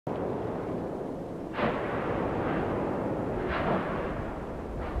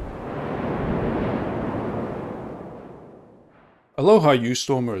Aloha,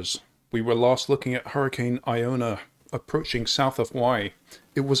 YouStormers! We were last looking at Hurricane Iona approaching south of Hawaii.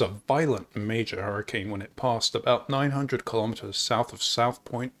 It was a violent major hurricane when it passed about 900 kilometers south of South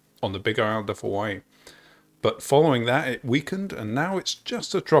Point on the Big Island of Hawaii. But following that it weakened and now it's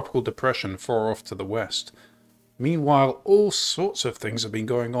just a tropical depression far off to the west. Meanwhile, all sorts of things have been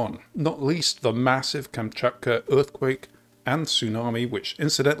going on, not least the massive Kamchatka earthquake and tsunami, which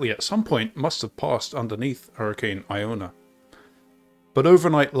incidentally at some point must have passed underneath Hurricane Iona. But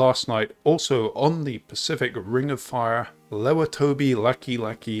overnight last night, also on the Pacific Ring of Fire, Lewotobi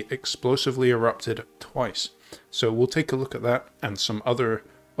Laki explosively erupted twice. So we'll take a look at that and some other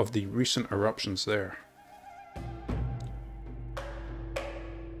of the recent eruptions there.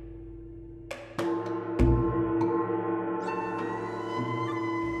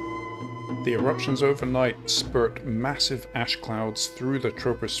 The eruptions overnight spurt massive ash clouds through the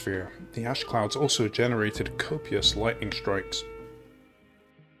troposphere. The ash clouds also generated copious lightning strikes.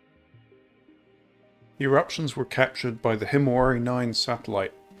 The eruptions were captured by the Himawari 9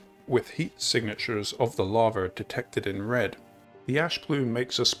 satellite, with heat signatures of the lava detected in red. The ash plume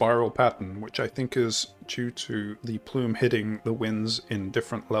makes a spiral pattern, which I think is due to the plume hitting the winds in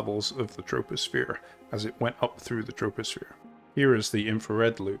different levels of the troposphere as it went up through the troposphere. Here is the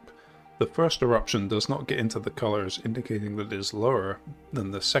infrared loop. The first eruption does not get into the colors, indicating that it is lower than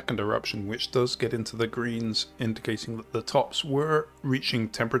the second eruption, which does get into the greens, indicating that the tops were reaching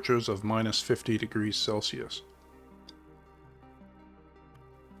temperatures of -50 degrees Celsius.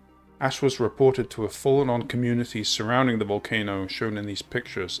 Ash was reported to have fallen on communities surrounding the volcano shown in these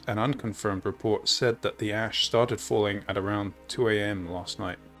pictures. An unconfirmed report said that the ash started falling at around 2 AM last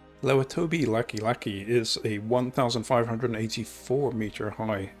night. Lewotobi Laki is a 1,584 meter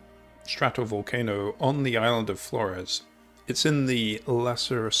high stratovolcano on the island of Flores. It's in the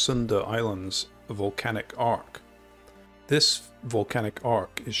Lesser Sunda Islands volcanic arc. This volcanic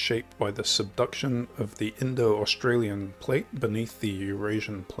arc is shaped by the subduction of the Indo-Australian plate beneath the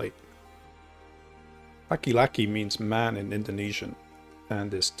Eurasian plate. Laki means man in Indonesian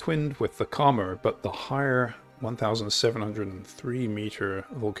and is twinned with the calmer but the higher 1,703 meter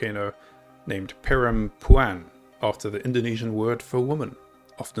volcano named Perempuan, after the Indonesian word for woman.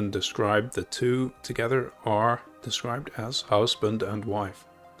 Often described, the two together are described as husband and wife.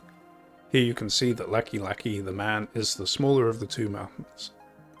 Here you can see that Laki, the man, is the smaller of the two mountains.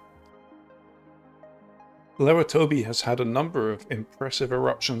 Lewotobi has had a number of impressive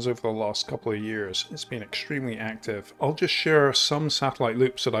eruptions over the last couple of years. It's been extremely active. I'll just share some satellite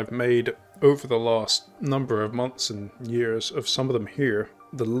loops that I've made over the last number of months and years of some of them here.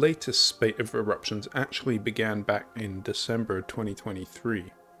 The latest spate of eruptions actually began back in December 2023.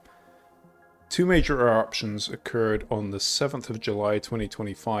 Two major eruptions occurred on the 7th of July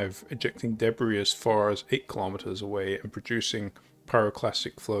 2025, ejecting debris as far as 8 kilometers away and producing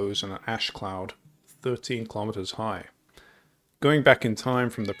pyroclastic flows and an ash cloud 13 kilometers high. Going back in time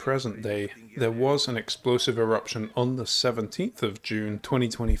from the present day, there was an explosive eruption on the 17th of June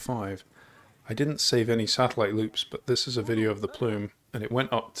 2025. I didn't save any satellite loops, but this is a video of the plume, and it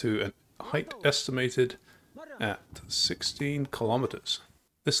went up to a height estimated at 16 kilometers.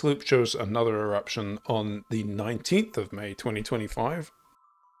 This loop shows another eruption on the 19th of May 2025.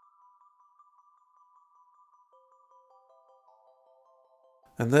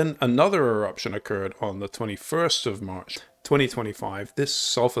 And then another eruption occurred on the 21st of March 2025. This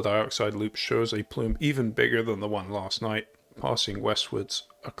sulfur dioxide loop shows a plume even bigger than the one last night, passing westwards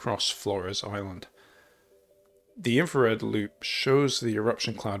across Flores Island. The infrared loop shows the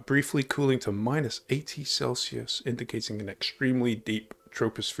eruption cloud briefly cooling to -80 Celsius, indicating an extremely deep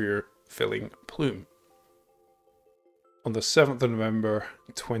troposphere filling plume. On the 7th of November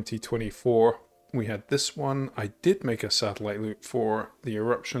 2024, we had this one. I did make a satellite loop for. The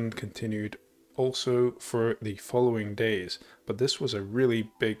eruption continued also for the following days, but this was a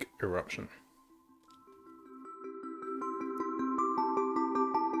really big eruption.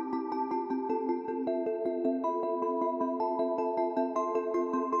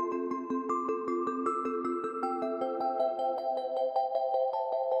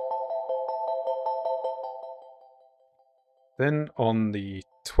 Then on the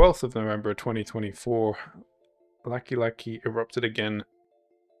 12th of November 2024, Laki erupted again.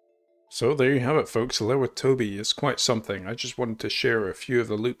 So there you have it, folks. Lewotobi is quite something. I just wanted to share a few of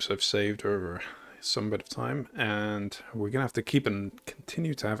the loops I've saved over some bit of time, and we're going to have to keep and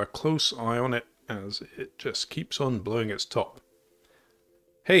continue to have a close eye on it as it just keeps on blowing its top.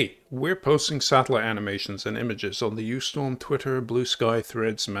 Hey, we're posting satellite animations and images on the YouStorm Twitter, Blue Sky,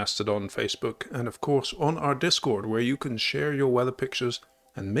 Threads, Mastodon, Facebook, and of course on our Discord, where you can share your weather pictures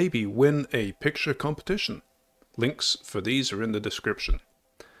and maybe win a picture competition. Links for these are in the description.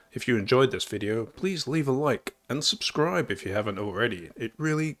 If you enjoyed this video, please leave a like and subscribe if you haven't already. It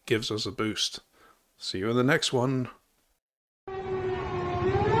really gives us a boost. See you in the next one.